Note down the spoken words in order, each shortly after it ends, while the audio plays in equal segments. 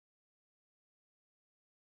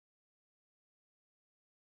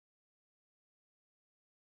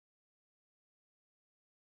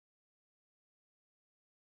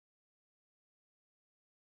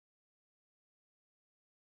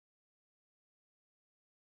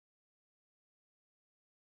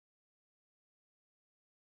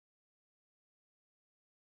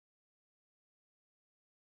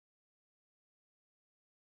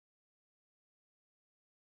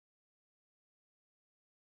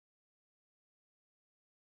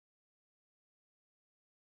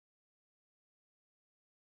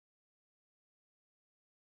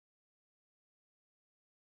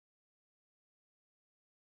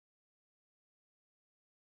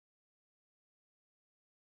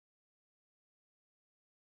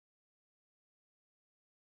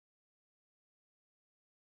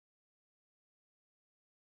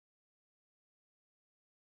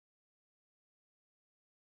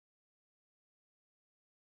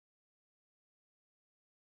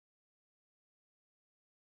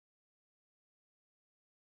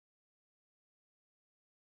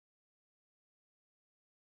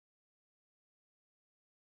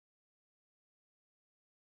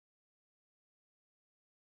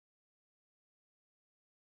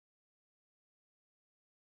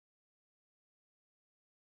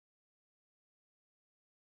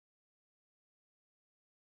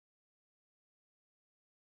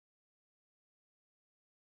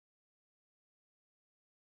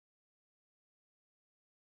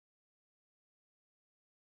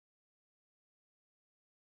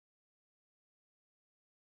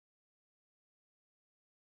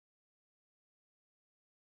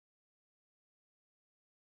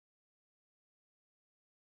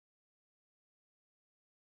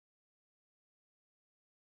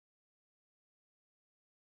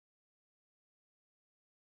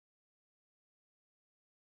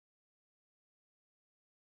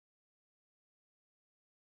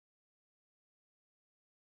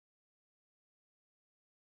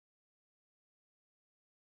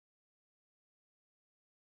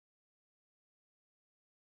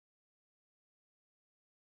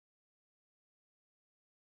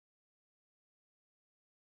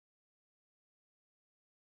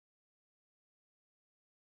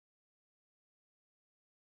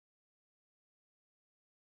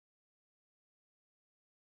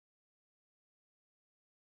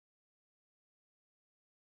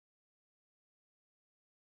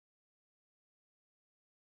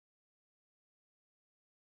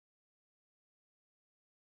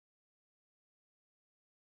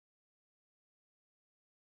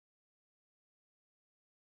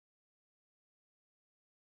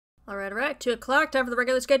Alright. 2 o'clock, time for the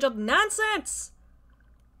regularly scheduled nonsense!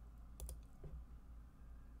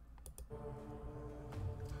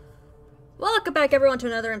 Welcome back, everyone, to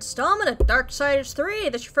another installment of Darksiders 3.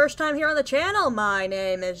 If this is your first time here on the channel, my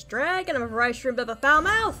name is Drag, and I'm a variety stream of a foul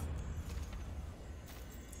mouth.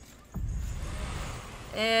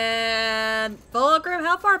 And Fulgrim,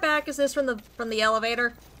 how far back is this from the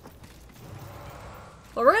elevator?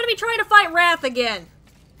 Well, we're gonna be trying to fight Wrath again.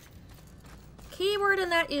 Keyword in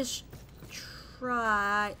that is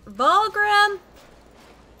try. Fulgrim!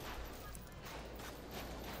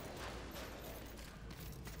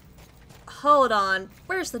 Hold on.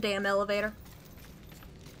 Where's the damn elevator?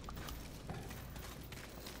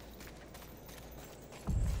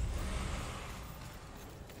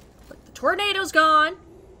 Look, the tornado's gone.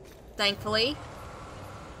 Thankfully.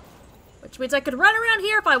 Which means I could run around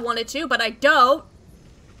here if I wanted to, but I don't.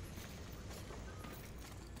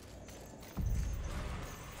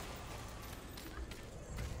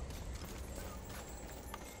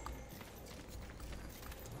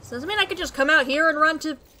 So does it mean I could just come out here and run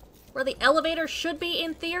to where the elevator should be,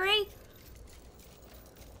 in theory?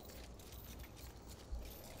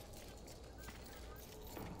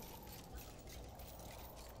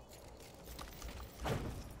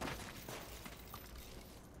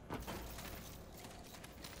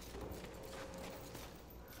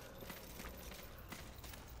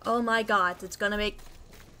 Oh my god, it's gonna make...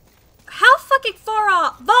 How fucking far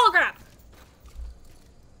off? Fulgrim!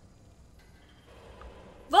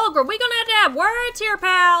 Fulgrim, we gonna have words here,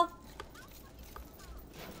 pal!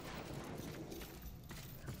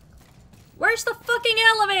 Where's the fucking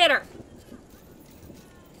elevator?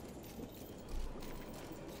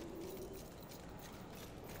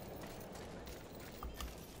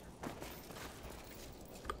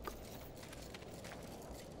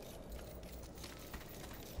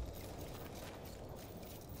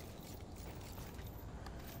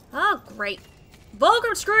 Oh, great.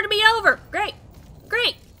 Fulgrim screwed me over! Great!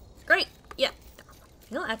 Great! Great! Yeah.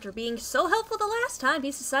 You know, after being so helpful the last time,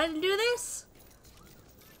 he's decided to do this?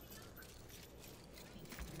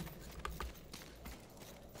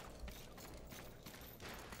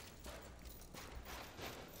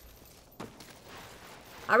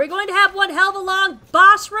 Are we going to have one hell of a long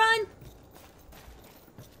boss run?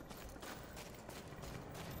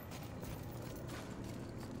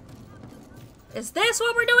 Is this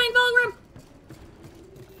what we're doing, Fulgrim?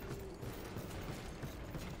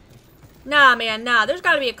 Nah, man, nah. There's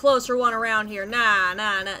gotta be a closer one around here. Nah.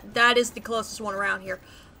 That is the closest one around here.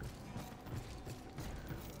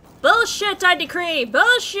 Bullshit, I decree!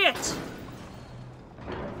 Bullshit!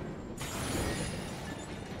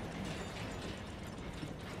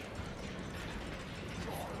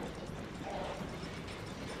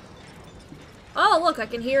 Oh, look, I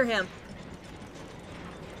can hear him.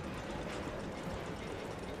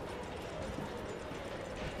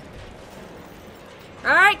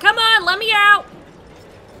 Alright, come on, let me out!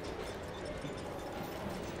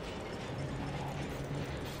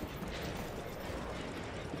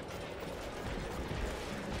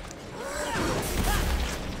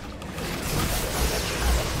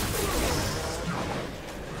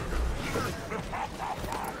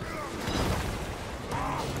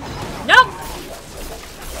 Nope!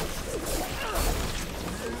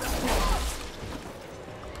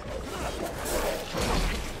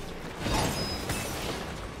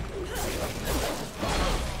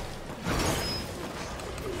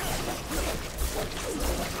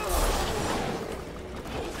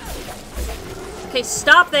 Okay,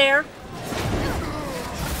 stop there.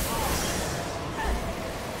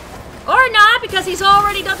 Or not, because he's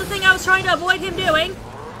already done the thing I was trying to avoid him doing.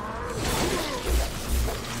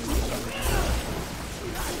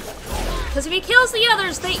 Because if he kills the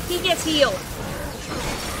others, he gets healed.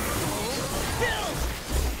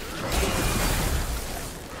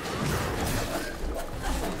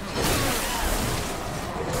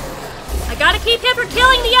 I gotta keep him from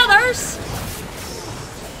killing the others.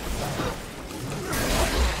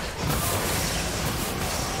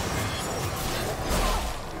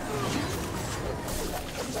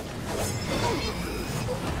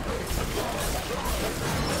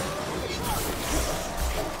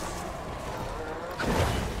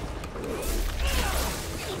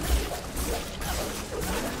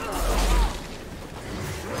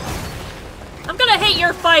 I'm gonna hate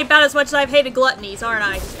your fight about as much as I've hated Gluttony's, aren't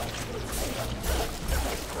I?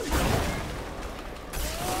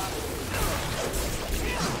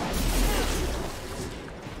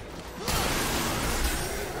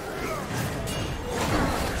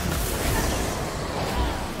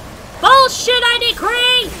 Bullshit, I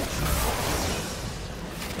decree!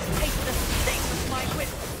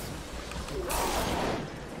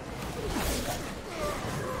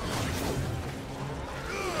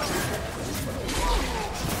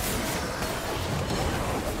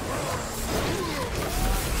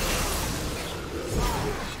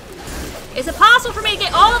 Is it possible for me to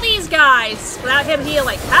get all of these guys without him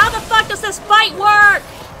healing? How the fuck does this fight work?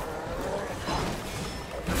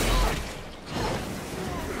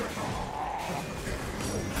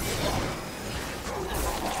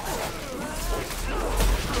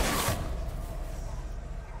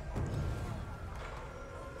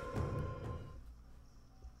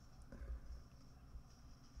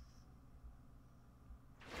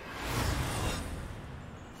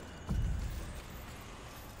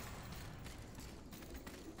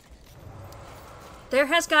 There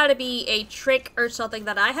has got to be a trick or something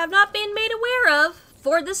that I have not been made aware of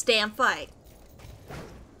for this damn fight.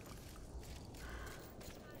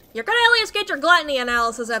 You're gonna at least get your gluttony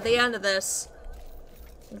analysis at the end of this.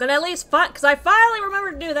 I'm gonna at least find, because I finally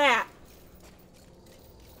remembered to do that.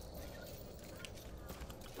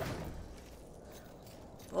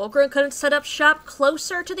 Volgren couldn't set up shop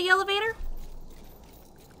closer to the elevator?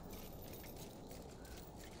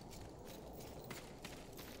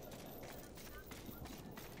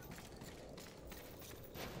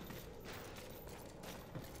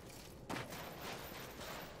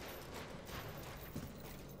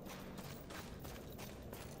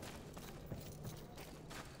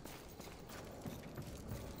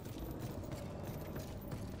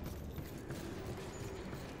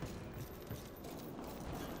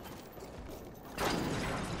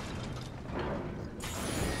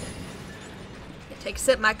 Take a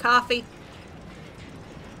sip of my coffee.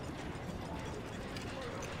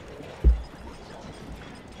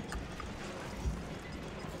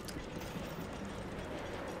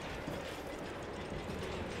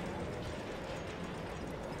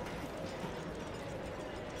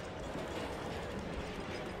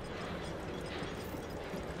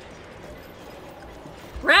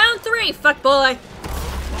 Round 3, fuck boy.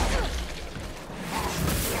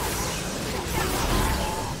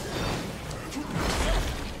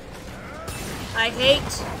 I hate.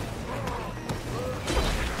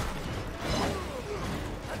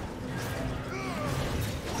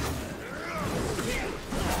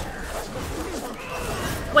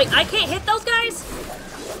 Wait, I can't hit those guys?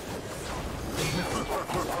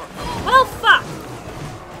 Well, fuck.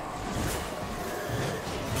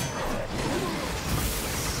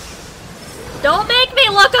 Don't make me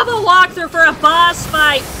look up a walkthrough for a boss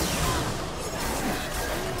fight.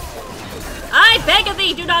 I beg of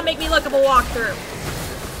thee, do not make me look up a walkthrough.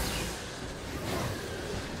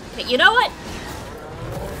 Hey, you know what?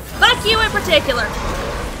 Fuck you in particular.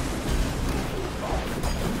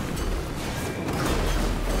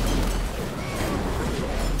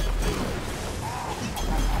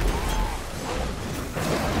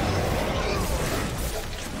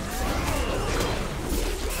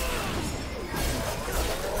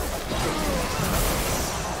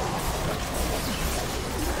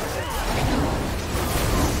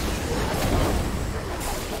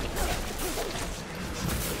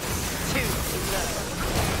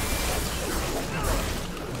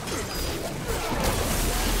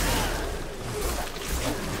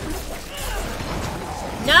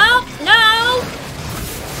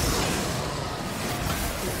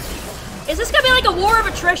 Is this gonna be like a war of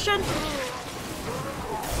attrition?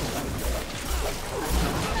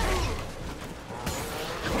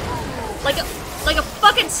 Like a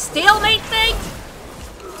fucking stalemate thing?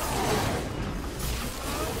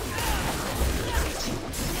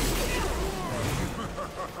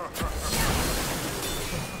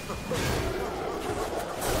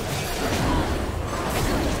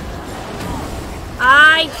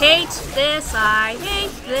 I hate this, I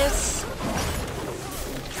hate this.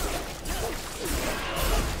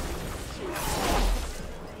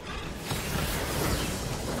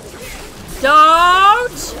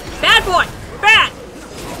 Don't! Bad boy! Bad!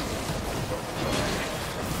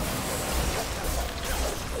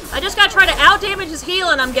 I just gotta try to out-damage his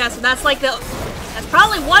healing, I'm guessing. That's like the... That's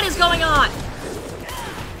probably what is going on.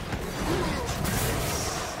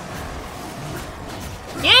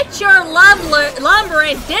 Get your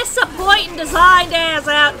lumbering, disappointing designed ass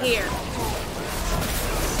out here.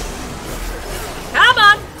 Come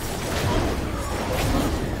on!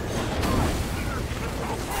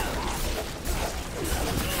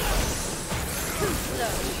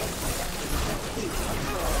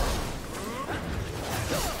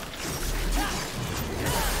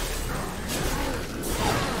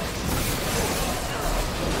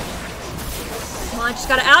 Come on, just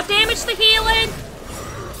gotta out-damage the healing.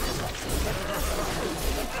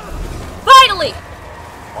 Finally!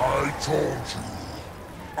 I told you.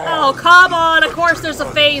 Oh, come on. Of course there's a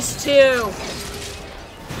phase 2.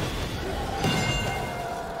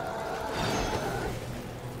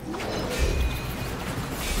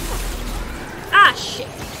 Ah, shit.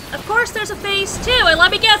 Of course there's a phase 2, and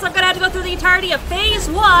let me guess, I'm gonna have to go through the entirety of phase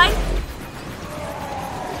 1.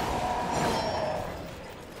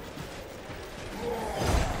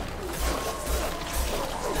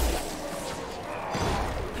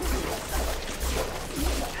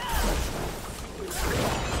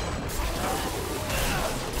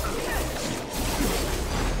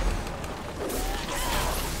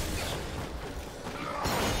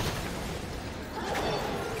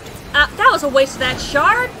 That was a waste of that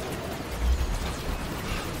shard.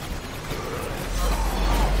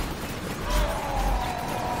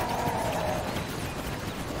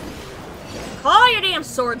 Call your damn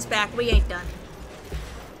swords back. We ain't done.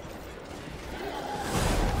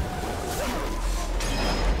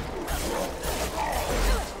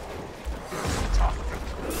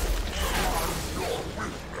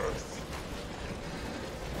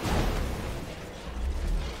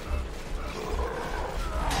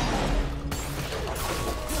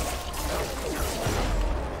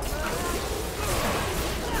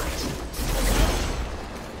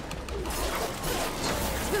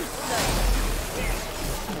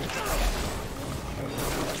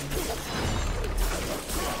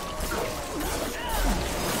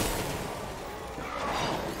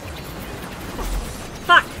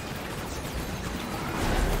 Fuck.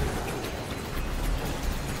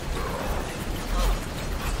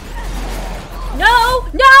 No!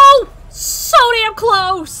 No! So damn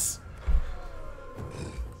close!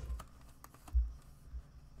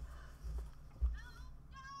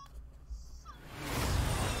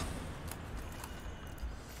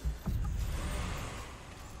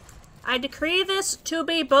 I decree this to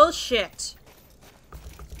be bullshit.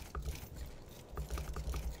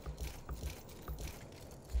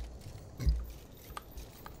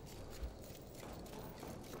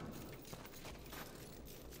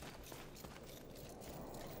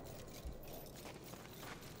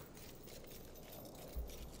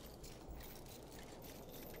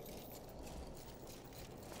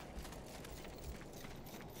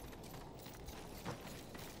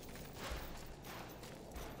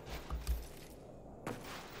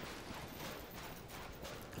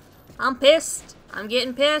 I'm pissed. I'm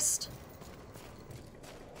getting pissed.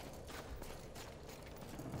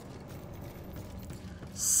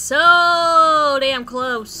 So damn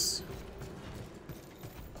close.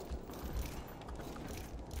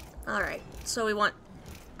 Alright, so we want...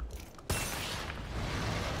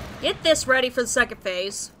 Get this ready for the second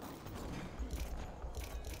phase.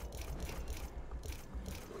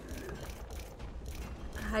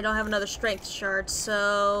 I don't have another strength shard,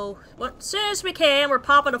 so as soon as we can, we're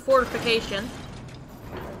popping a fortification.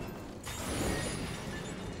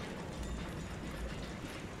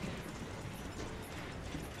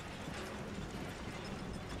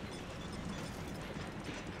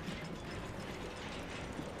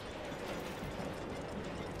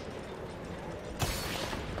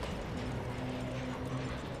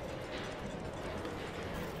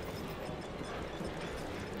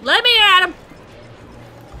 Let me at him!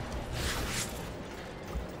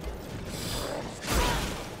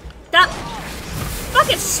 That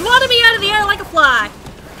fucking swatted me out of the air like a fly.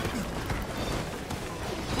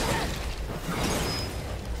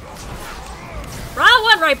 Wrong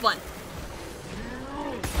one, right one.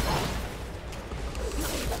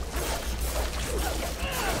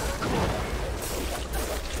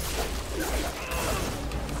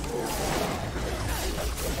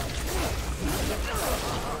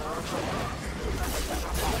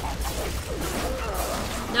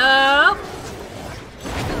 No.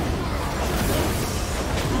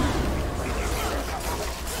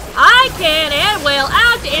 I can and will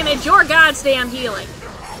out-damage your goddamn healing.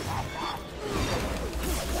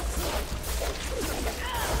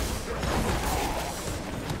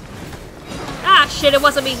 Ah, shit, it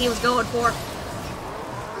wasn't me he was going for.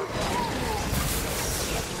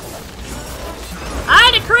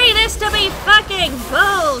 I decree this to be fucking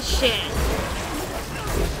bullshit.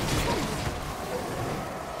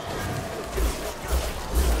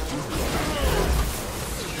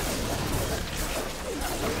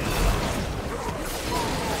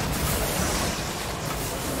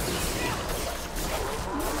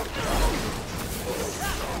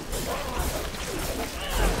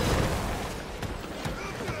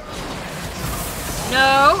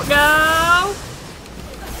 No, no.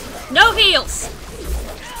 No heals.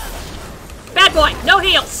 Bad boy, no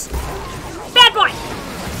heals. Bad boy.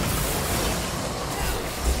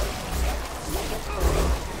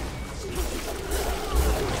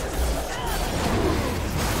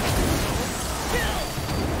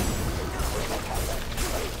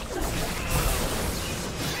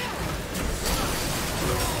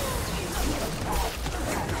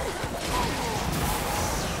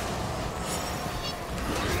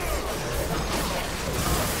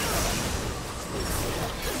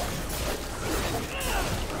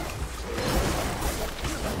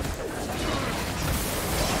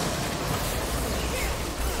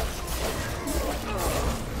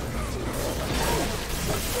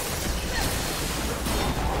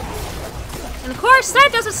 course, that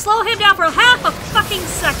doesn't slow him down for half a fucking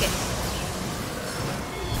second.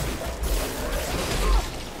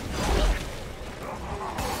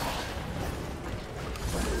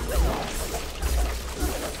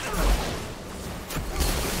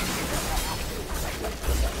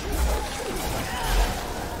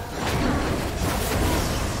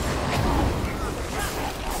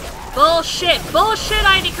 Bullshit! Bullshit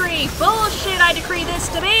I decree! Bullshit I decree this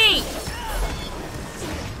to be!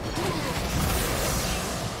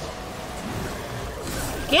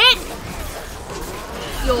 Get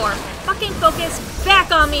your fucking focus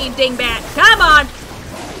back on me, dingbat! Come on!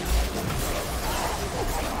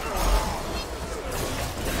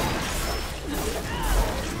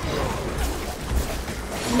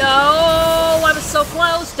 No! I was so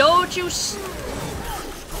close! Don't you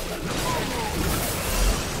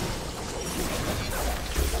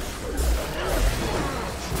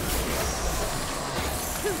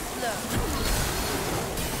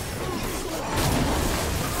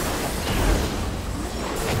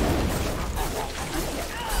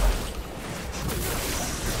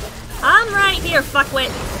I'm right here, fuckwit.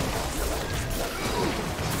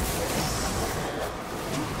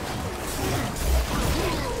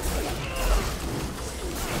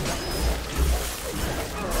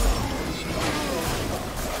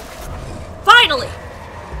 Finally!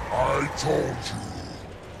 I told you.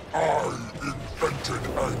 I invented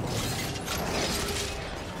anger.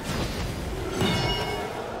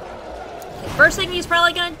 First thing he's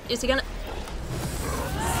probably gonna... Is he gonna...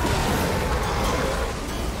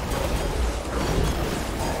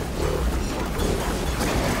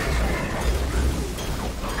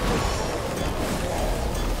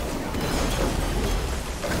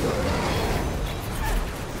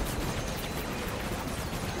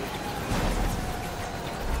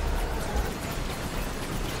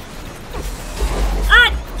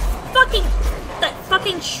 That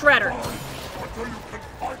fucking shredder. Until you can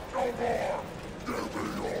fight no more. Give me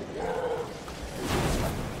your word.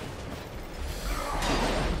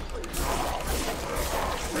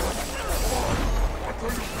 Until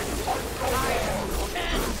you can fight no more. Give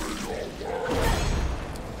me your word.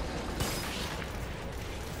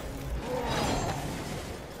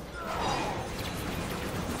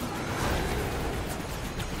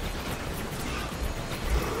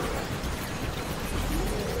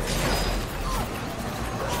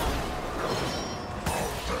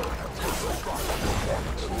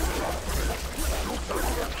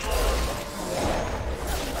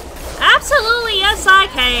 Absolutely, yes I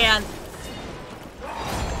can.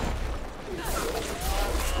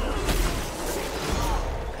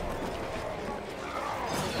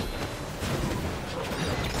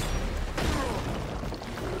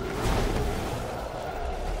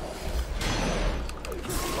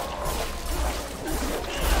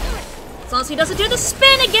 As long as he doesn't do the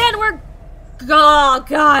spin again, we're... Oh,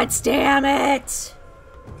 god damn it.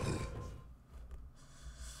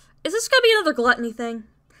 Is this gonna be another gluttony thing?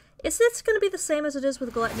 Is this gonna be the same as it is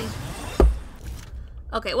with gluttony?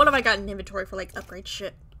 Okay, what have I got in inventory for, like, upgrade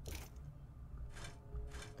shit?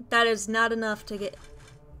 That is not enough to get...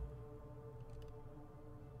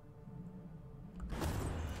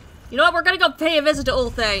 You know what? We're gonna go pay a visit to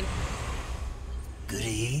Ulthane. Good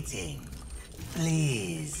eating.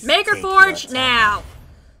 Please. Maker Forge now.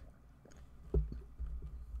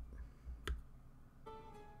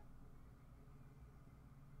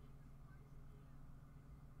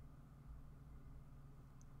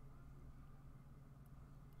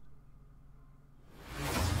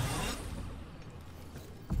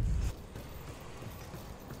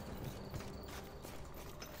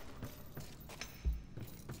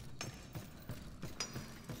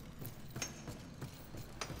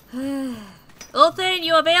 Ulthane,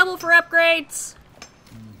 you available for upgrades?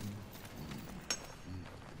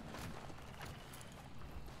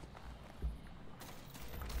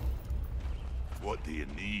 What do you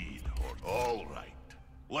need? All right.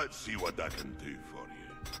 Let's see what I can do for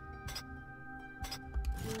you.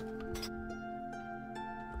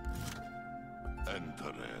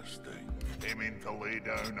 Interesting. Aiming to lay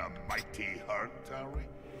down a mighty hurt, are we?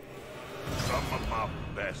 Some of my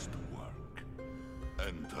best work.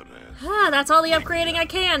 Interesting. Ah, that's all the upgrading I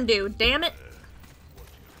can do, damn it.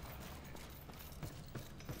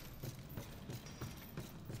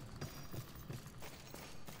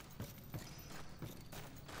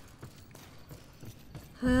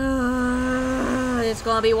 It's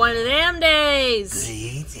gonna be one of them days. Good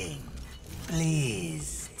eating.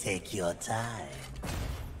 Please take your time.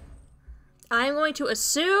 I'm going to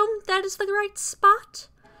assume that is the right spot.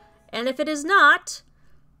 And if it is not,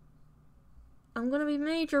 I'm gonna be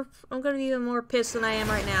even more pissed than I am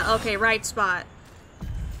right now. Okay, right spot.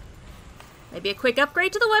 Maybe a quick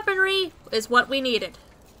upgrade to the weaponry is what we needed.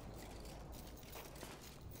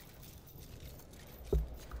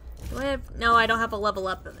 Do I have... No, I don't have a level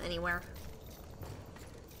up anywhere.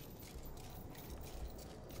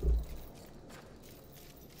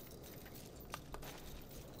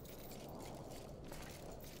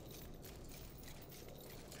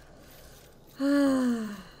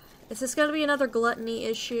 Is this gonna be another gluttony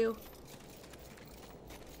issue?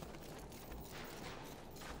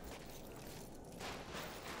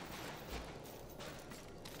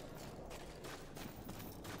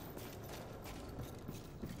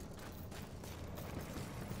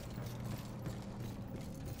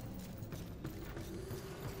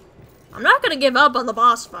 I'm not gonna give up on the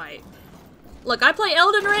boss fight. Look, I play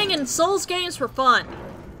Elden Ring and Souls games for fun.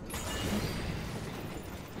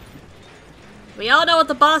 We all know what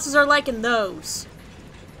the bosses are like in those.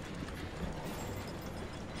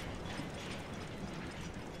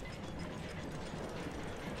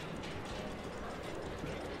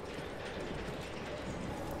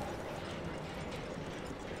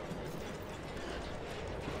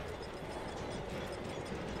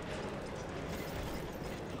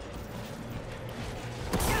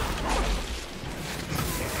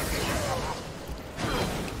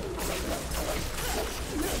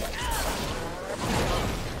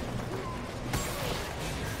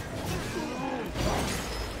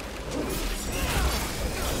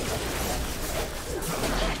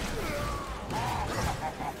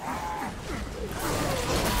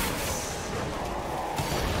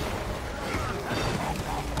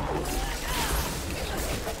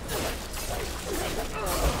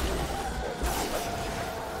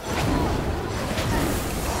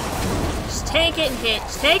 Take it and hit.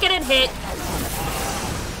 Just take it and hit.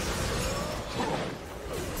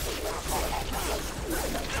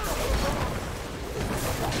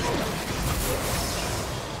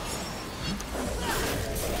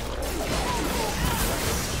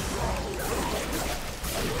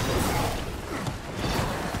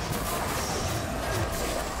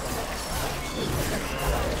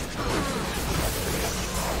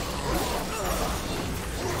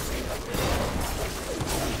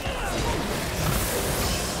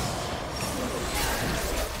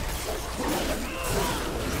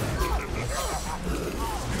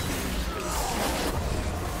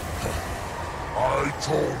 I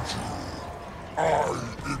told you, I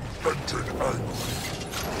invented anger.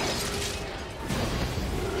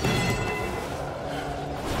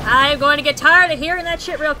 I'm going to get tired of hearing that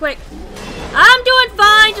shit real quick. I'm doing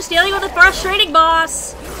fine, just dealing with a frustrating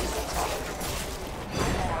boss.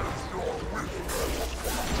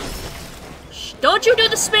 Shh, don't you do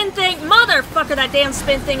the spin thing, motherfucker! That damn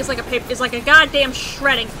spin thing is like a goddamn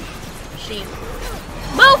shredding machine.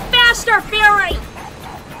 Move faster, Fury!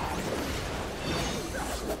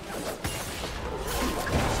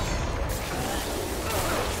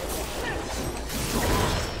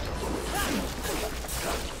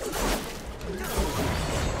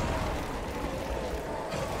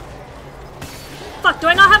 Fuck, do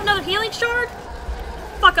I not have another healing shard?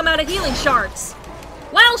 Fuck, I'm out of healing shards.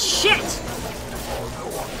 Well, shit!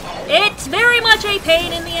 It's very much a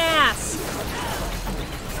pain in the ass.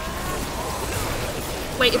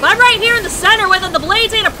 Wait, if I'm right here in the center with them, the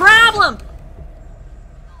blades ain't a problem!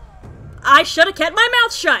 I should have kept my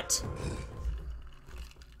mouth shut.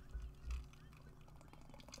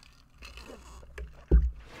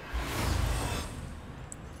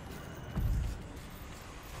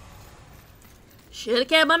 Should have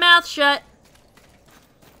kept my mouth shut.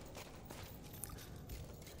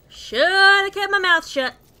 Should have kept my mouth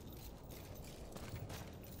shut.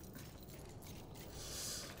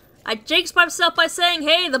 I jinxed myself by saying,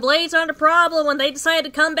 hey, the blades aren't a problem when they decided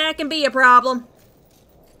to come back and be a problem.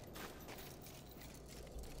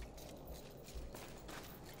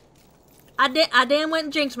 I damn went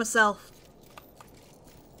and jinxed myself.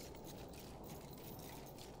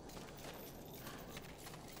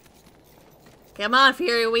 Come on,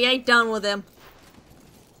 Fury, we ain't done with him.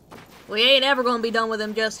 We ain't ever gonna be done with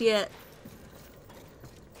him just yet.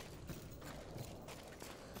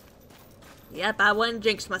 Yep, I went and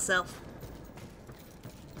jinxed myself.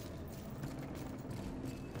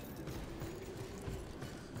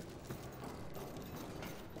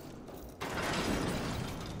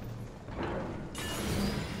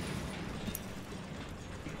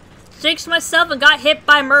 Jinxed myself and got hit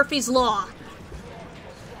by Murphy's Law.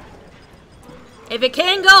 If it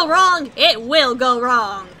can go wrong, it will go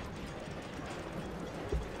wrong.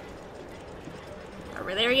 Are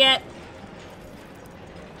we there yet?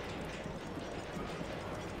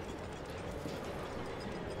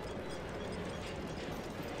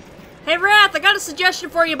 Hey, Wrath, I got a suggestion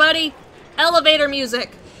for you, buddy. Elevator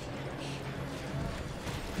music.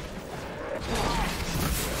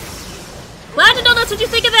 Glad to know that's what you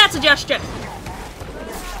think of that suggestion.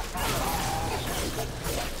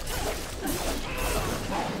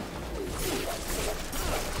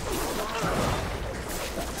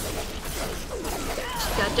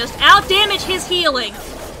 Just out-damage his healing.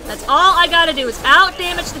 That's all I gotta do is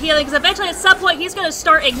out-damage the healing, because eventually at some point he's gonna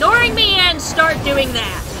start ignoring me and start doing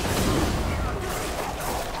that.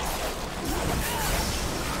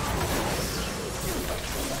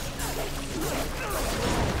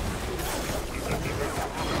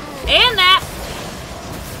 And that.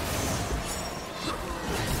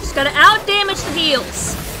 Just gotta out-damage the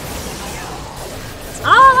heals. That's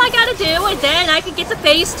all I gotta do, and then I can get to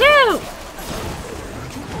phase 2.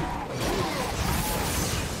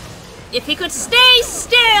 If he could stay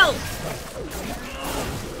still!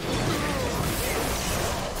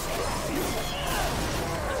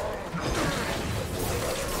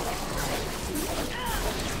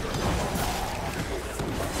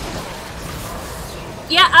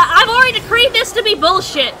 Yeah, I've already decreed this to be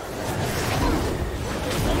bullshit.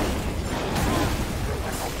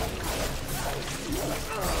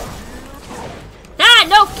 Ah,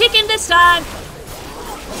 no kicking this time!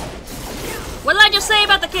 What did I just say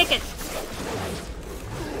about the kicking?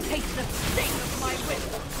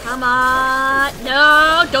 Come on.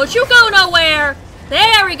 No, don't you go nowhere.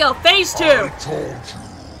 There we go. Phase 2. I told you.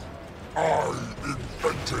 I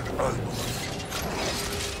invented anger.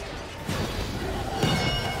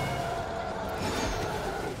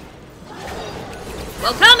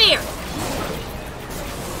 Well, come here.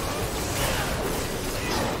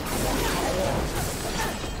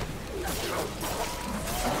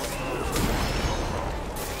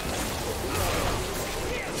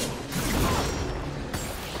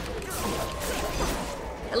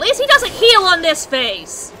 At least he doesn't heal on this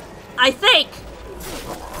phase. I think.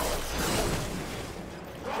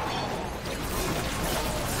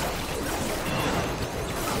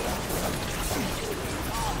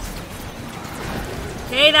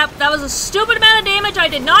 Okay, that was a stupid amount of damage I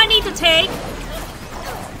did not need to take.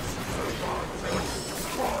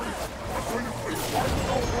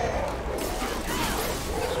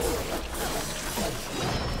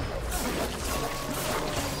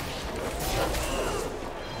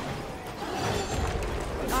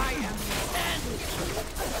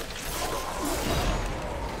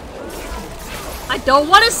 I don't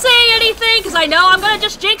want to say anything because I know I'm going to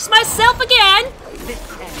just jinx myself again.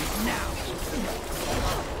 This ends now.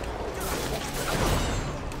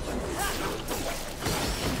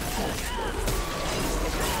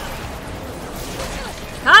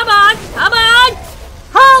 Come on, come on!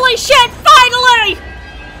 Holy shit, finally!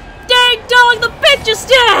 Dang dong, the bitch is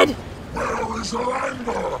dead! Where is your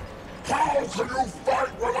anger? How can you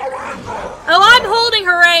fight without anger? Oh, I'm holding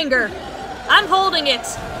her anger. I'm holding it.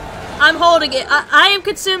 I'm holding it. I am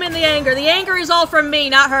consuming the anger. The anger is all from me,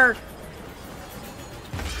 not her.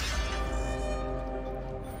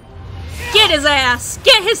 Get his ass!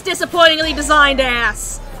 Get his disappointingly designed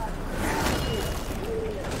ass!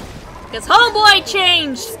 Because homeboy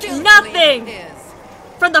changed nothing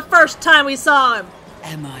from the first time we saw him.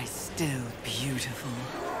 Am I still beautiful?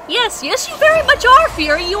 Yes, yes, you very much are,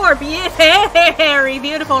 Fury. You are very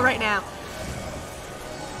beautiful right now.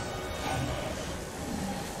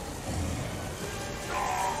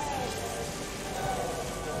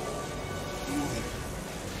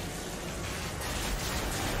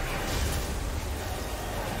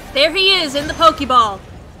 There he is in the Pokeball.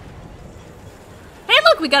 Hey,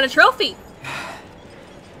 look, we got a trophy.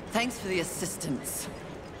 Thanks for the assistance.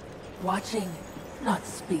 Watching, not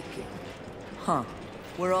speaking. Huh.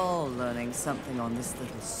 We're all learning something on this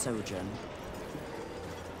little sojourn.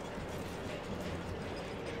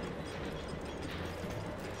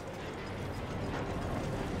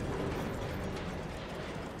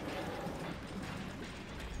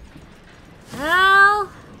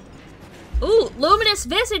 Well... Ooh, luminous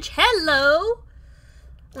visage, hello!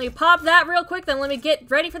 Let me pop that real quick, then let me get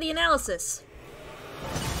ready for the analysis.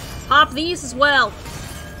 Pop these as well.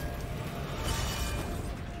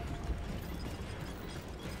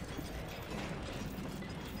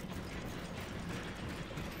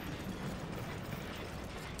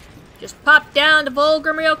 Just pop down to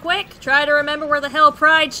Volgrim real quick. Try to remember where the hell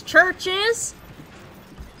Pride's church is.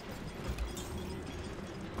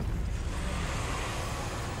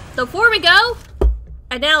 So before we go,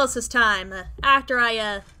 analysis time. After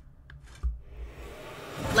I,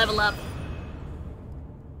 level up.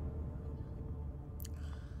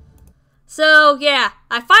 So, yeah.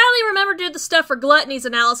 I finally remembered to do the stuff for Gluttony's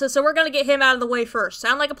analysis, so we're gonna get him out of the way first.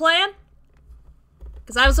 Sound like a plan?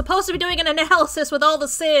 Because I was supposed to be doing an analysis with all the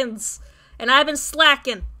sins. And I've been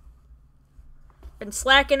slacking. Been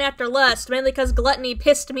slacking after lust, mainly because gluttony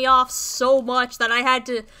pissed me off so much that I had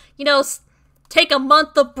to, you know, take a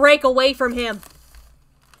month of break away from him.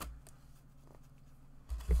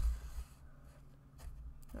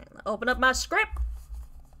 Open up my script.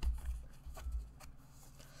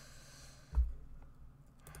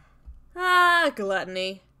 Ah,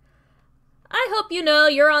 gluttony. I hope you know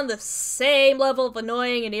you're on the same level of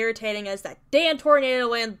annoying and irritating as that damn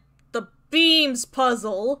tornado and the beams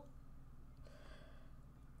puzzle.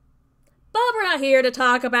 But we're not here to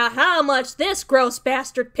talk about how much this gross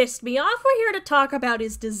bastard pissed me off. We're here to talk about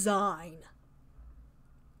his design.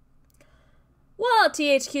 While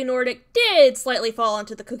THQ Nordic did slightly fall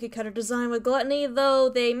into the cookie-cutter design with gluttony, though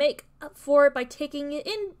they make up for it by taking it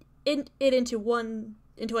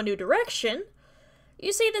into a new direction,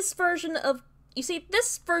 you see this version of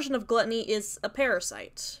gluttony is a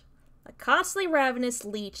parasite. A constantly ravenous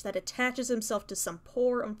leech that attaches himself to some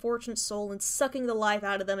poor, unfortunate soul and sucking the life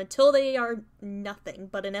out of them until they are nothing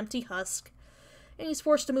but an empty husk, and he's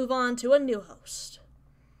forced to move on to a new host.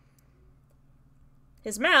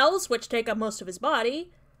 His mouths, which take up most of his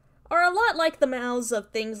body, are a lot like the mouths of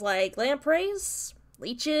things like lampreys,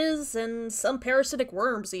 leeches, and some parasitic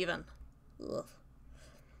worms even. Ugh.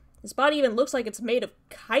 His body even looks like it's made of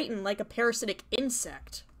chitin, like a parasitic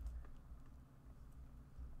insect.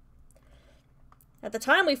 At the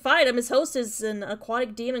time we fight him, his host is an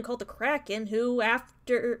aquatic demon called the Kraken, who,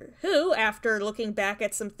 after looking back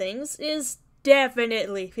at some things, is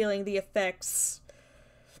definitely feeling the effects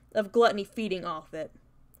of gluttony feeding off it.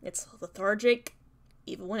 It's lethargic,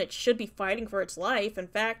 even when it should be fighting for its life. In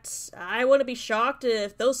fact, I wouldn't be shocked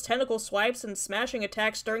if those tentacle swipes and smashing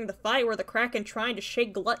attacks during the fight were the Kraken trying to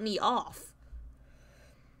shake gluttony off.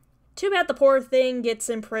 Too bad the poor thing gets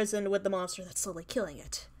imprisoned with the monster that's slowly killing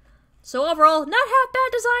it. So overall, not half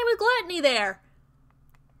bad design with gluttony there.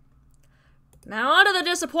 Now on to the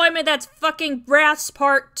disappointment that's fucking Wrath's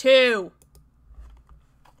Part 2.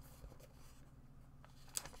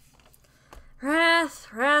 Wrath.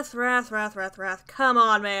 Come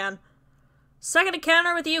on, man. Second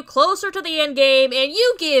encounter with you closer to the end game, and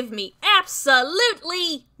you give me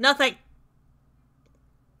absolutely nothing.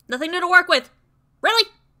 Nothing new to work with. Really?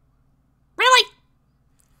 Really?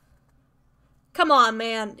 Come on,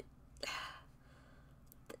 man.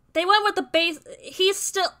 They went with the base.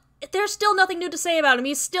 There's still nothing new to say about him.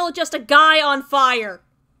 He's still just a guy on fire.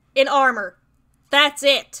 In armor. That's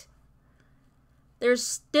it.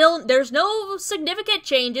 There's no significant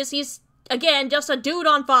changes. He's, again, just a dude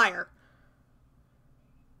on fire.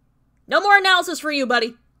 No more analysis for you,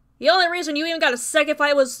 buddy. The only reason you even got a second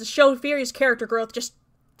fight was to show Fury's character growth. Just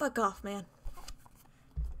fuck off, man.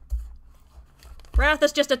 Wrath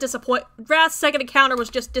is just a Wrath's second encounter was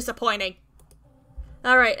just disappointing.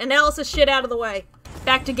 Alright, analysis shit out of the way.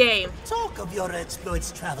 Back to game. Talk of your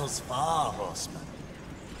exploits travels far, horseman.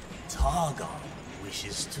 Targon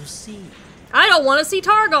wishes to see. I don't want to see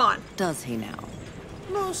Targon. Does he now?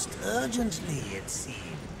 Most urgently, it seems.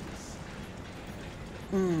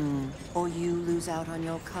 Or you lose out on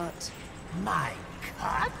your cut? My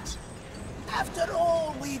cut? After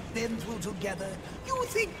all we've been through together, you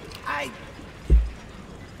think I...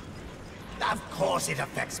 Of course it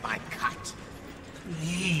affects my cut.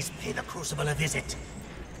 Please pay the Crucible a visit.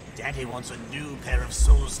 Daddy wants a new pair of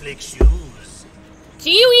soul-slick shoes.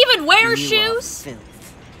 Do you even wear You shoes? are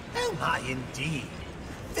filth. Am I indeed?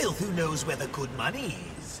 Filth who knows where the good money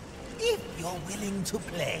is. If you're willing to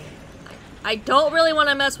play. I don't really want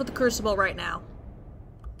to mess with the Crucible right now.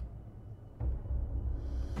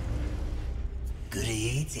 Good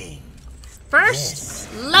eating.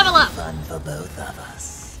 First, This level up. Fun for both of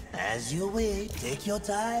us. As you wait, take your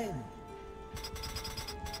time.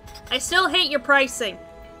 I still hate your pricing.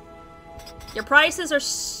 Your prices are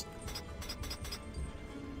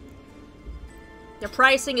Your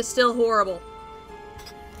pricing is still horrible.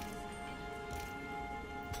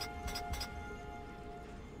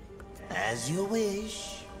 As you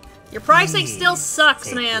wish. Your pricing Please still sucks,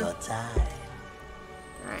 take man. your time.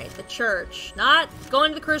 Alright, the church. Not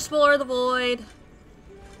going to the Crucible or the Void.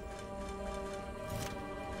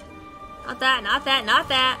 Not that, not that, not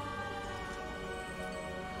that.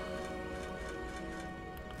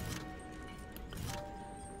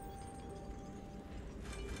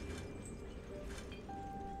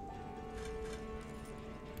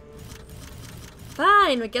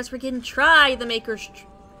 Fine, I guess we can try the Maker's...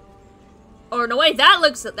 Or no, wait, that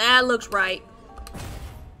looks right.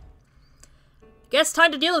 Guess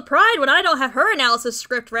time to deal with Pride when I don't have her analysis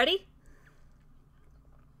script ready.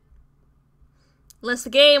 Unless the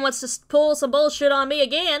game wants to pull some bullshit on me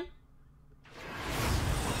again.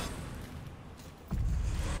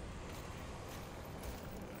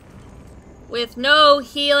 With no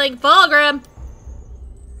healing Fulgrim.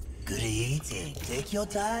 Good eating. Take your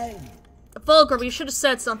time. Fulgrim, you should have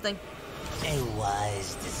said something. A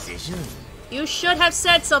wise decision. You should have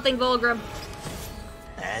said something, Fulgrim.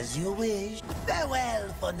 As you wish. Farewell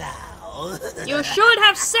for now. You should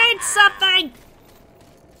have said something!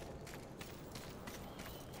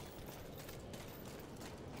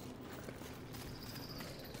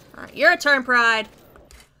 Alright, your turn, Pride.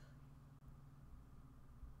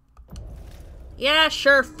 Yeah,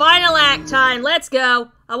 sure. Final act time. Let's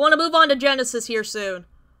go. I want to move on to Genesis here soon.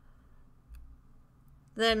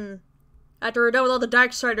 Then, after we're done with all the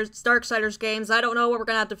Darksiders games, I don't know where we're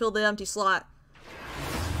gonna have to fill the empty slot.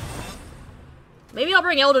 Maybe I'll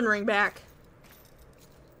bring Elden Ring back.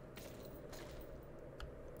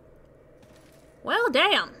 Well,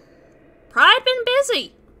 damn. Pride been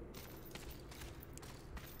busy.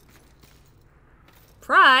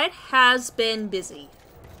 Pride has been busy.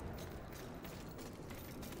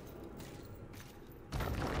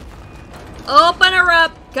 Open her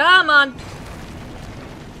up. Come on.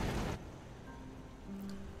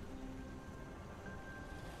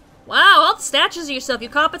 Wow, all the statues of yourself. You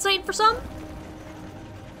compensating for some?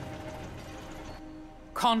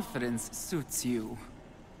 Confidence suits you.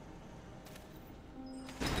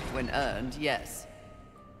 When earned, yes.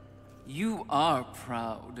 You are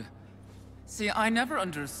proud. See, I never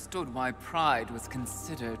understood why pride was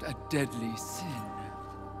considered a deadly sin.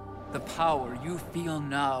 The power you feel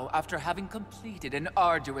now after having completed an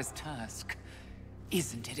arduous task.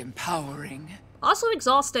 Isn't it empowering? Also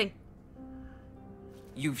exhausting.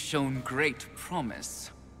 You've shown great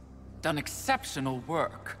promise. Done exceptional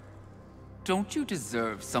work. Don't you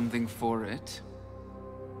deserve something for it?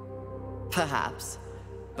 Perhaps,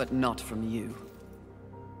 but not from you.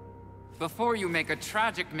 Before you make a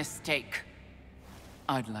tragic mistake,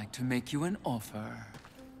 I'd like to make you an offer.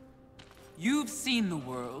 You've seen the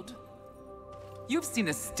world. You've seen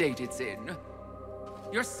the state it's in.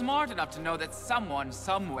 You're smart enough to know that someone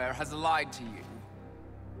somewhere has lied to you.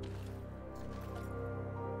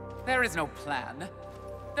 There is no plan.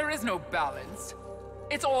 There is no balance.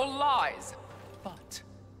 It's all lies. But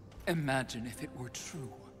imagine if it were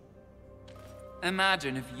true.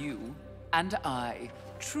 Imagine if you and I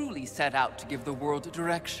truly set out to give the world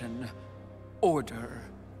direction, order.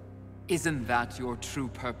 Isn't that your true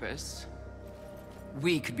purpose?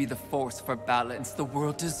 We could be the force for balance the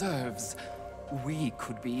world deserves. We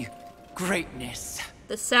could be greatness.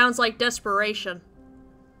 This sounds like desperation.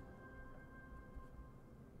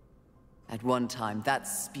 At one time, that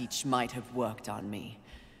speech might have worked on me.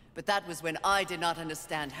 But that was when I did not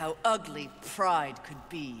understand how ugly pride could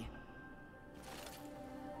be.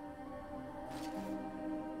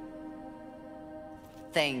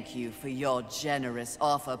 Thank you for your generous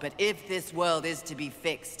offer, but if this world is to be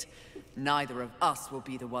fixed, neither of us will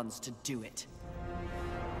be the ones to do it.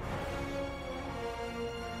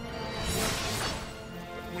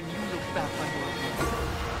 When you look back on your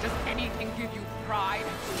life, does anything give you pride?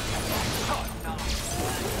 God, no.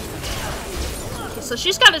 Okay, so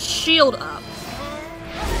she's got a shield up.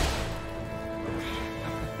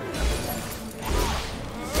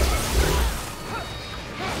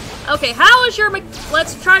 Okay, how is your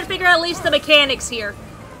let's try to figure out at least the mechanics here.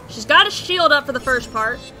 She's got a shield up for the first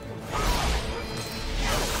part.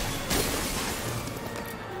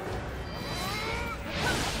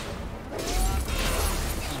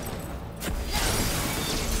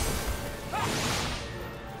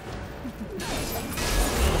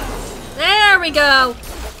 There we go.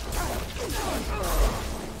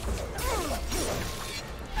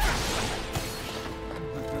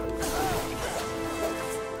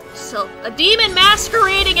 So, a demon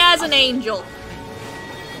masquerading as an angel.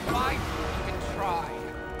 Why you can try?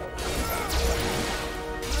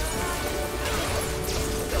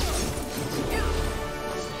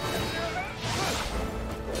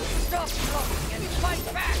 Stop blocking and fight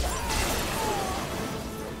back!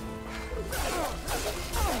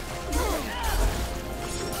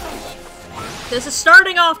 This is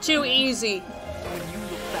starting off too easy. When you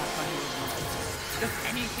look back on your life, does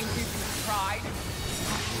anything give you pride?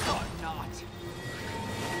 God, not.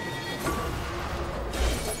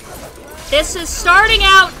 This is starting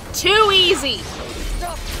out too easy.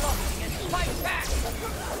 Stop blocking and fight back!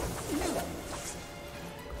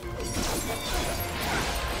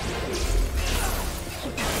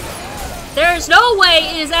 There's no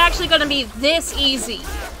way it is actually going to be this easy.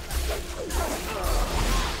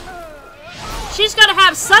 She's got to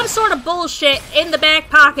have some sort of bullshit in the back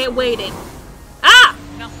pocket waiting.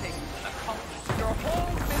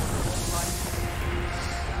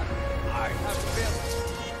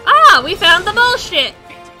 Ah, we found the bullshit!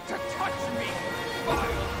 To touch me, vile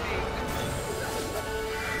thing.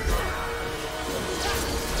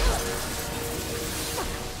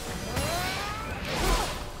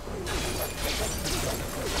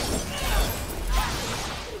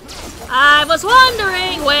 I was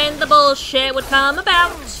wondering when the bullshit would come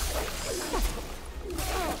about.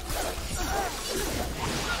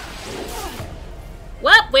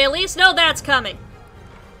 Well, we at least know that's coming.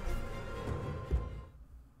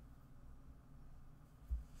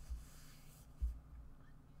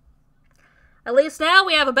 At least now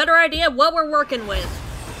we have a better idea of what we're working with.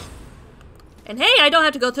 And hey, I don't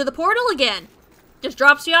have to go through the portal again. Just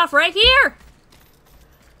drops you off right here.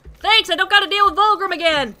 Thanks, I don't gotta deal with Vulgrim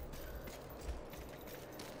again.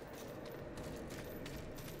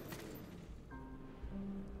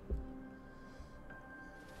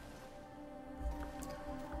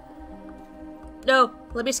 No,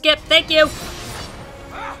 let me skip, thank you.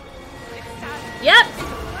 Yep.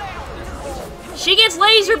 She gets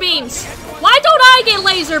laser beams. Why don't I get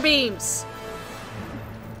laser beams?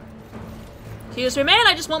 Excuse me, man,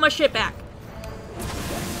 I just want my shit back.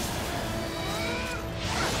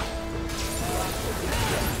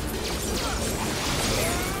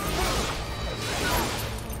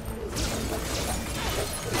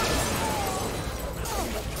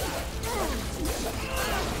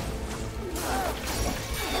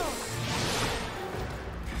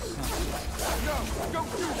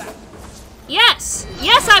 Yes!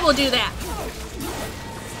 Yes, I will do that!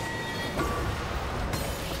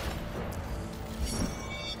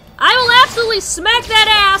 I will absolutely smack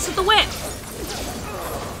that ass with the whip!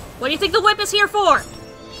 What do you think the whip is here for?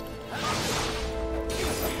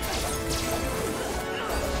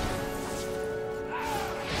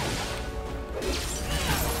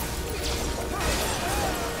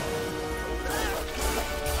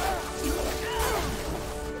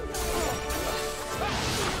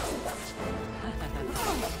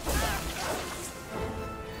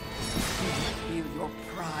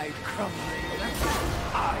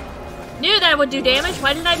 Knew that would do damage.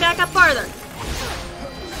 Why didn't I back up farther?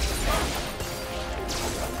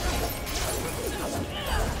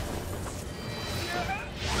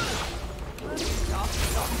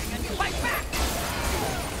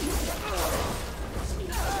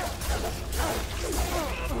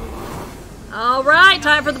 All right,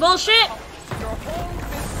 time for the bullshit.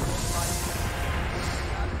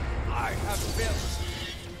 I have built.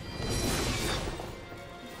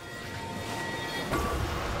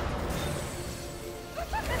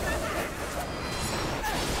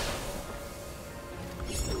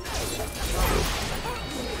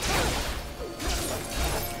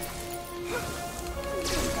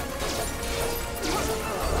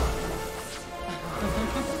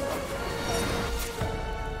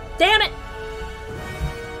 Damn it!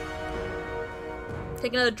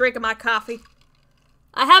 Take another drink of my coffee.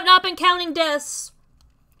 I have not been counting deaths.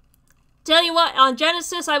 Tell you what, on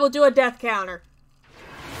Genesis, I will do a death counter.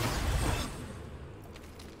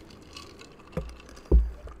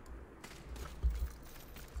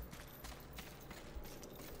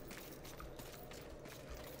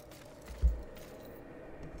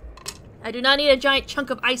 I do not need a giant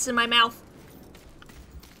chunk of ice in my mouth.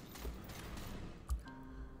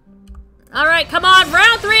 Alright, come on,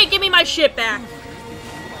 round 3, give me my shit back.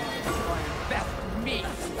 Me.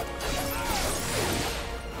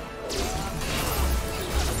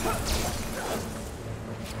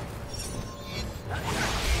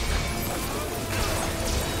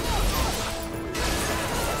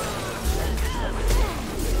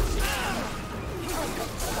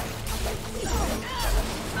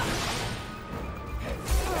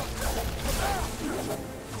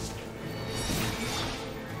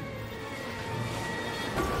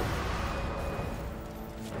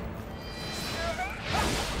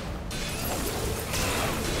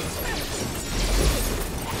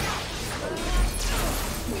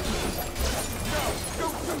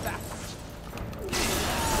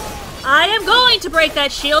 I am going to break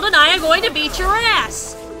that shield and I am going to beat your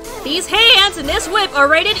ass. These hands and this whip are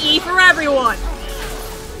rated E for everyone.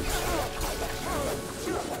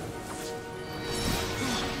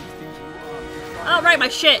 Alright, my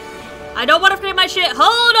shit. I don't want to forget my shit.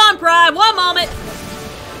 Hold on, Prime. One moment.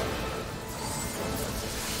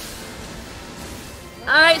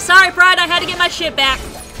 Alright, sorry, Pride. I had to get my shit back.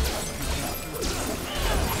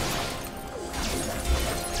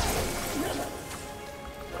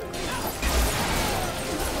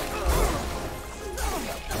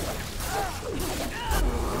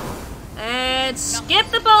 And skip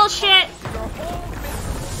the bullshit.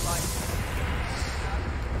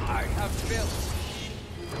 I have built.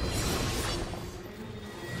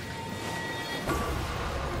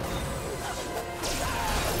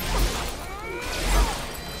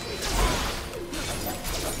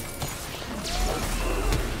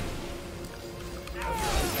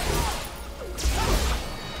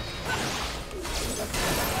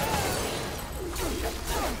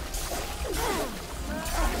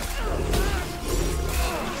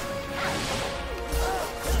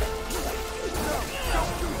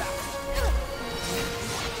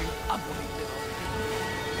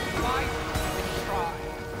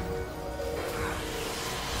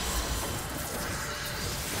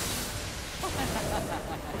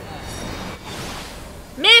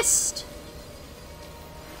 Missed!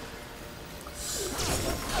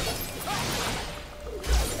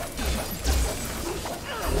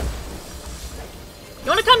 You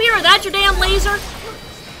wanna come here without your damn laser?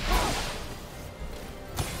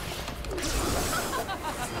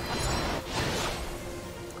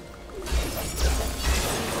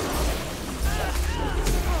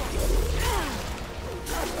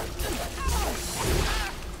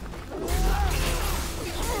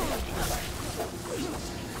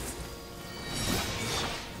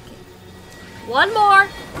 One more.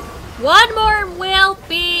 One more will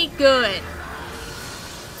be good.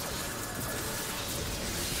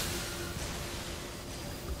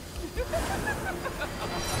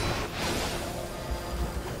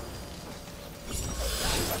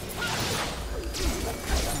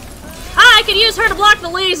 I could use her to block the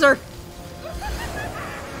laser.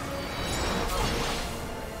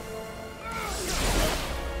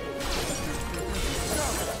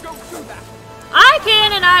 I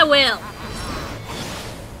can and I will.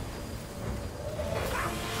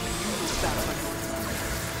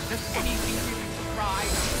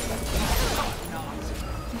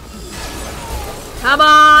 Come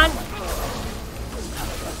on!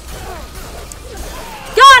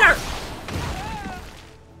 Got her!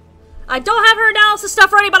 I don't have her analysis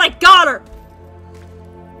stuff ready, but I got her!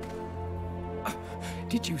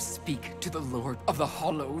 Did you speak to the Lord of the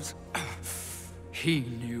Hollows? He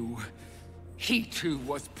knew. He too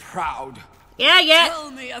was proud. Yeah.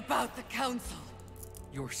 Tell me about the council.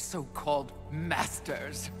 Your so-called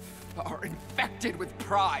masters are infected with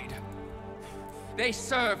pride. They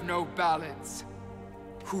serve no balance.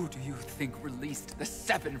 Who do you think released the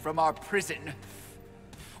Seven from our prison?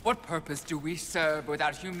 What purpose do we serve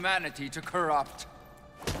without humanity to corrupt?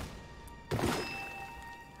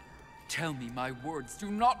 Tell me my words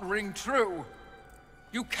do not ring true.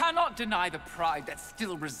 You cannot deny the pride that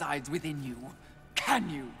still resides within you, can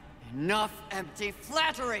you? Enough empty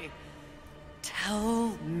flattery. Tell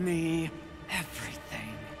me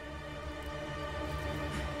everything.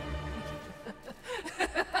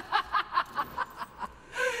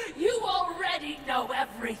 You already know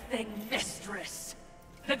everything, mistress.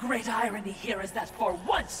 The great irony here is that for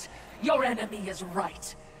once, your enemy is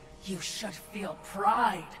right. You should feel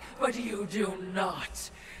pride, but you do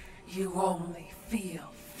not. You only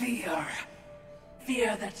feel fear.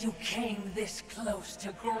 Fear that you came this close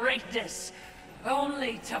to greatness,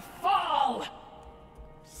 only to fall!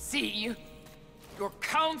 See? Your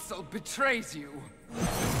counsel betrays you.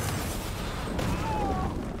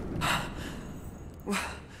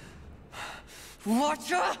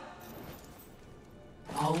 Watcher?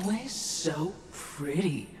 Always so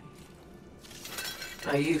pretty.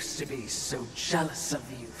 I used to be so jealous of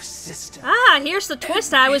you, sister. Ah, here's the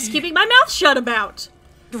twist I was keeping my mouth shut about.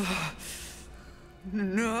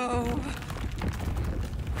 No.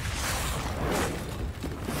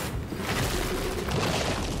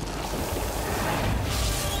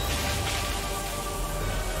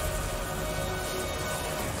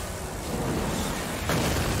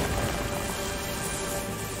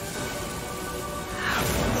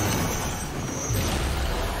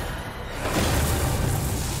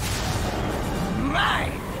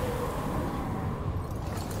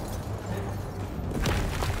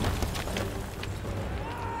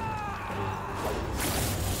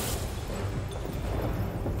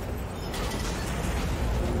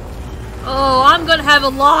 Oh, I'm gonna have a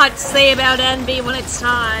lot to say about Envy when it's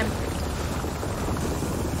time.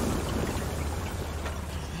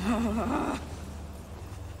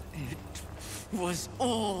 It was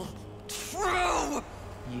all true!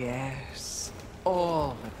 Yes,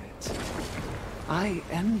 all of it. I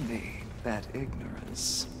envy that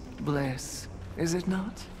ignorance. Bliss, is it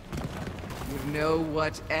not? You know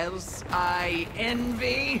what else I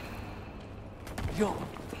envy? Your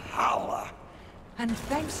power. And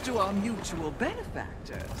thanks to our mutual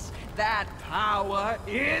benefactors, that power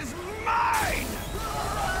is mine!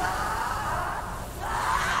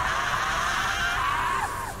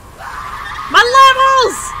 My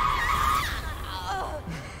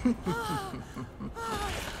levels!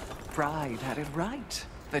 Pride had it right.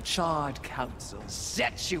 The Charred Council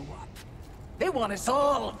set you up. They want us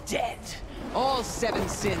all dead. All Seven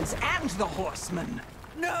Sins and the Horsemen.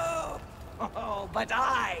 No! Oh, but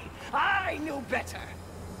I knew better.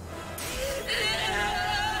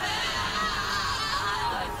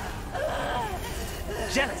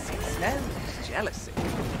 Jealousy smells jealousy.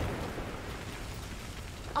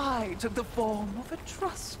 I took the form of a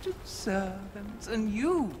trusted servant, and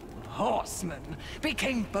you, horseman,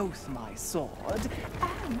 became both my sword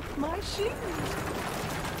and my shield.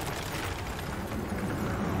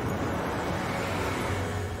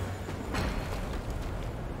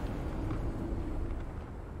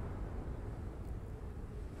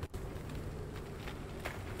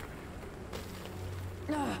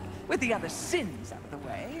 With the other sins out of the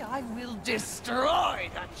way, I will destroy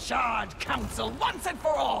the Charred Council once and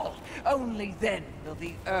for all! Only then will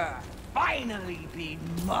the Earth finally be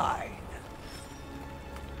mine!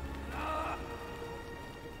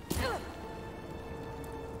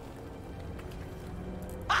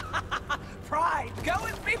 Pride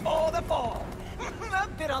goes before the fall! A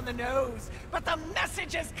bit on the nose, but the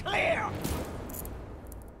message is clear!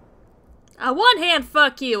 On one hand,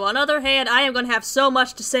 fuck you. On the other hand, I am going to have so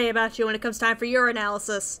much to say about you when it comes time for your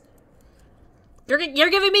analysis. You're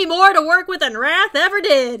giving me more to work with than Wrath ever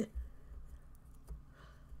did.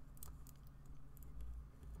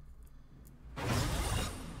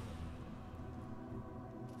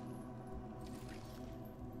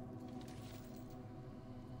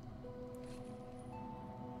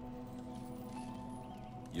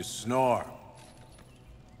 You snore.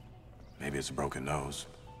 Maybe it's a broken nose.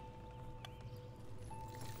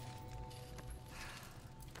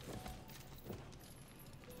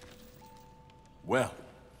 Well,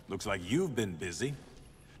 looks like you've been busy.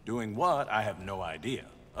 Doing what, I have no idea,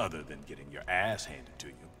 other than getting your ass handed to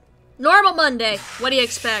you. Normal Monday. What do you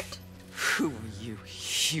expect? Who are you,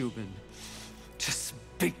 human, to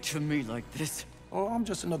speak to me like this? Oh, I'm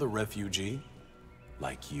just another refugee,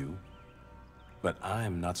 like you. But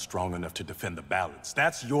I'm not strong enough to defend the balance.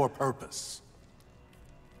 That's your purpose.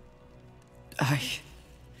 I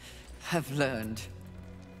have learned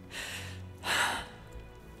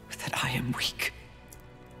that I am weak.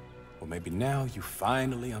 Well, maybe now you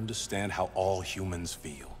finally understand how all humans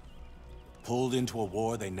feel. Pulled into a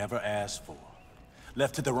war they never asked for.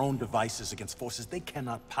 Left to their own devices against forces they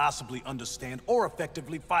cannot possibly understand or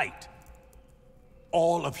effectively fight.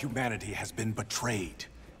 All of humanity has been betrayed,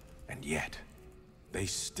 and yet they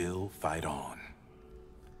still fight on.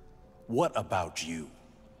 What about you?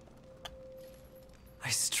 I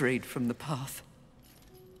strayed from the path.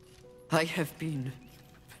 I have been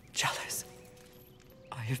jealous.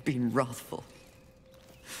 I have been wrathful.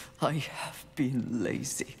 I have been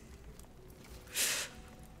lazy.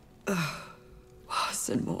 Worse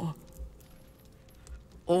and more.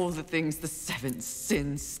 All the things the seventh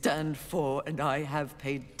sins stand for, and I have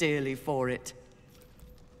paid dearly for it.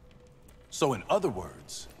 So in other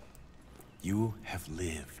words, you have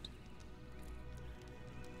lived.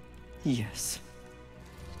 Yes.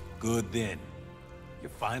 Good then. You're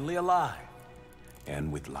finally alive.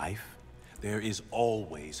 And with life, there is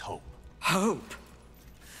always hope. Hope?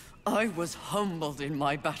 I was humbled in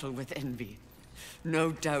my battle with Envy.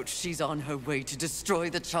 No doubt she's on her way to destroy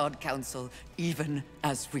the Charred Council, even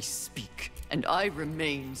as we speak. And I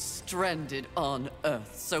remain stranded on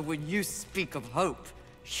Earth, so when you speak of hope,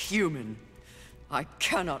 human, I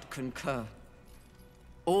cannot concur.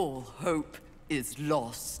 All hope is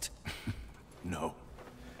lost. No.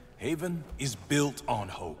 Haven is built on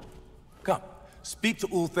hope. Come, speak to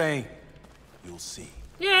Ulthane. You'll see.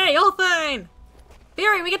 Yay, Ulthane!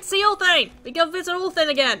 Fury, we get to see Ulthane! We go visit Ulthane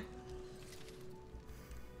again!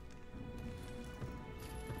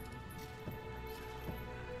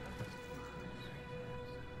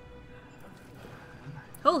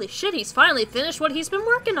 Holy shit, he's finally finished what he's been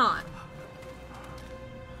working on!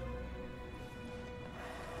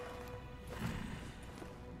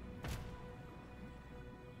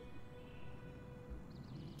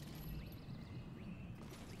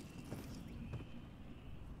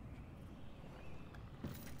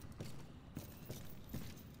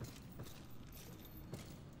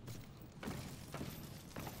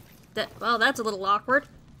 Well, that's a little awkward.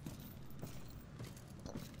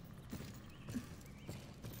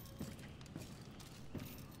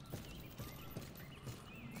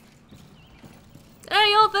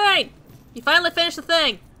 Hey, Ulthane! You finally finished the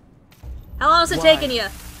thing! How long has it taken you?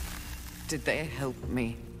 Did they help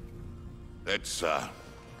me? It's,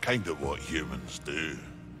 kind of what humans do.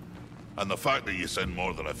 And the fact that you sent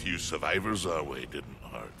more than a few survivors our way didn't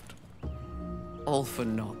hurt. All for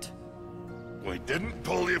naught. We didn't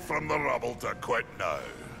pull you from the rubble to quit now.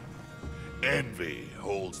 Envy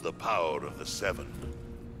holds the power of the Seven.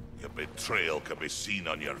 Your betrayal can be seen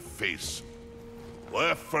on your face.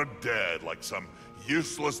 Left for dead like some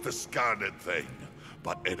useless, discarded thing.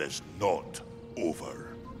 But it is not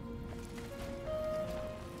over.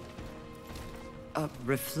 A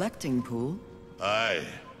reflecting pool? Aye,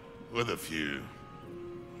 with a few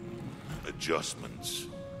adjustments.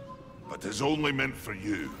 But it's only meant for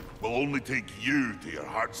you. Will only take you to your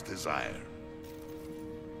heart's desire.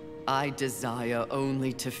 I desire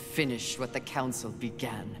only to finish what the Council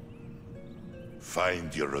began.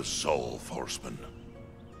 Find your resolve, Horseman.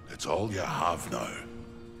 It's all you have now.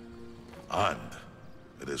 And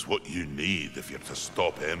it is what you need if you're to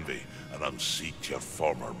stop envy and unseat your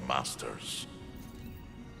former masters.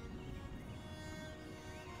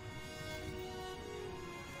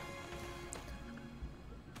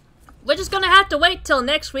 We're just gonna have to wait till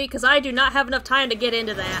next week, because I do not have enough time to get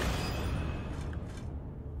into that.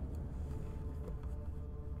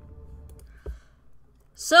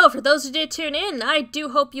 So, for those who did tune in, I do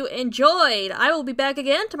hope you enjoyed. I will be back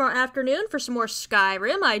again tomorrow afternoon for some more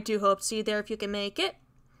Skyrim. I do hope to see you there if you can make it.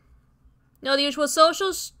 Know the usual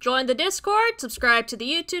socials. Join the Discord, subscribe to the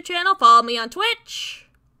YouTube channel, follow me on Twitch.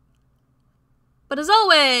 But as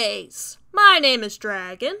always, my name is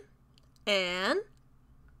Dragon, and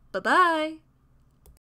bye-bye.